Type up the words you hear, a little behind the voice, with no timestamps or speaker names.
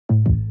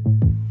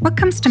What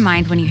comes to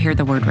mind when you hear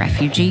the word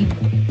refugee?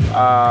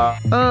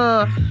 That's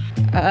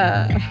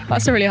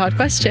a really hard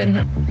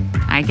question.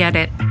 I get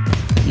it.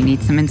 You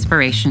need some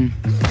inspiration.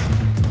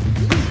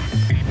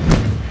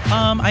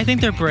 I think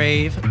they're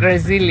brave.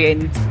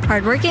 Resilient.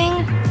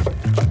 Hardworking.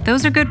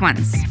 Those are good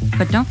ones.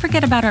 But don't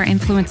forget about our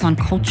influence on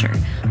culture.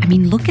 I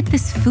mean, look at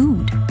this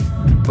food.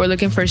 We're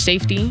looking for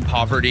safety.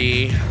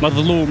 Poverty.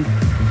 Mazloom.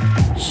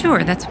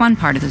 Sure, that's one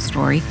part of the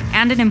story,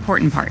 and an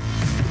important part.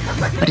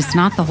 But it's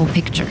not the whole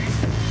picture.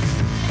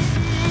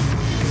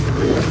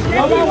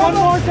 One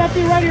more,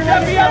 Seppi, ready.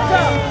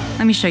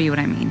 Let me show you what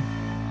I mean.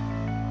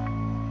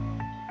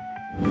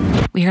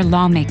 We are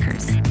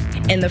lawmakers.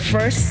 And the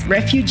first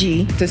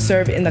refugee to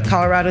serve in the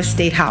Colorado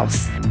State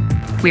House.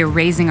 We are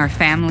raising our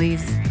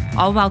families,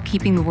 all while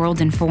keeping the world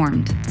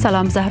informed.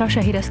 سلام زهرا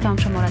شهید هستم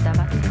شما را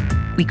دعوت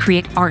می‌کنم. We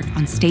create art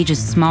on stages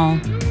small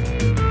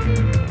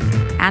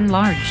and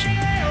large.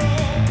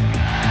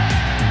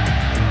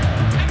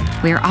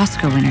 We are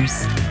Oscar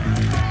winners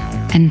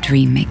and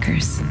dream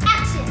makers.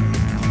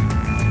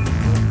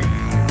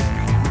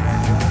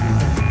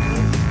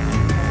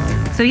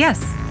 So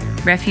yes,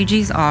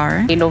 refugees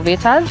are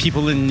Innovators.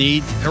 People in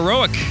need.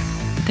 Heroic.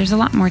 There's a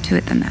lot more to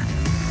it than that.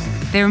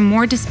 There are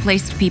more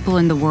displaced people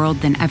in the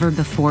world than ever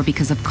before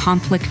because of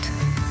conflict,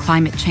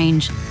 climate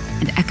change,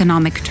 and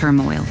economic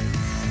turmoil.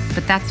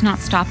 But that's not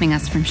stopping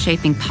us from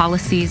shaping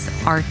policies,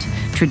 art,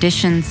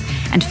 traditions,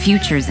 and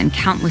futures in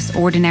countless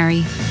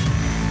ordinary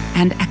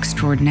and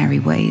extraordinary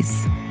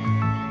ways.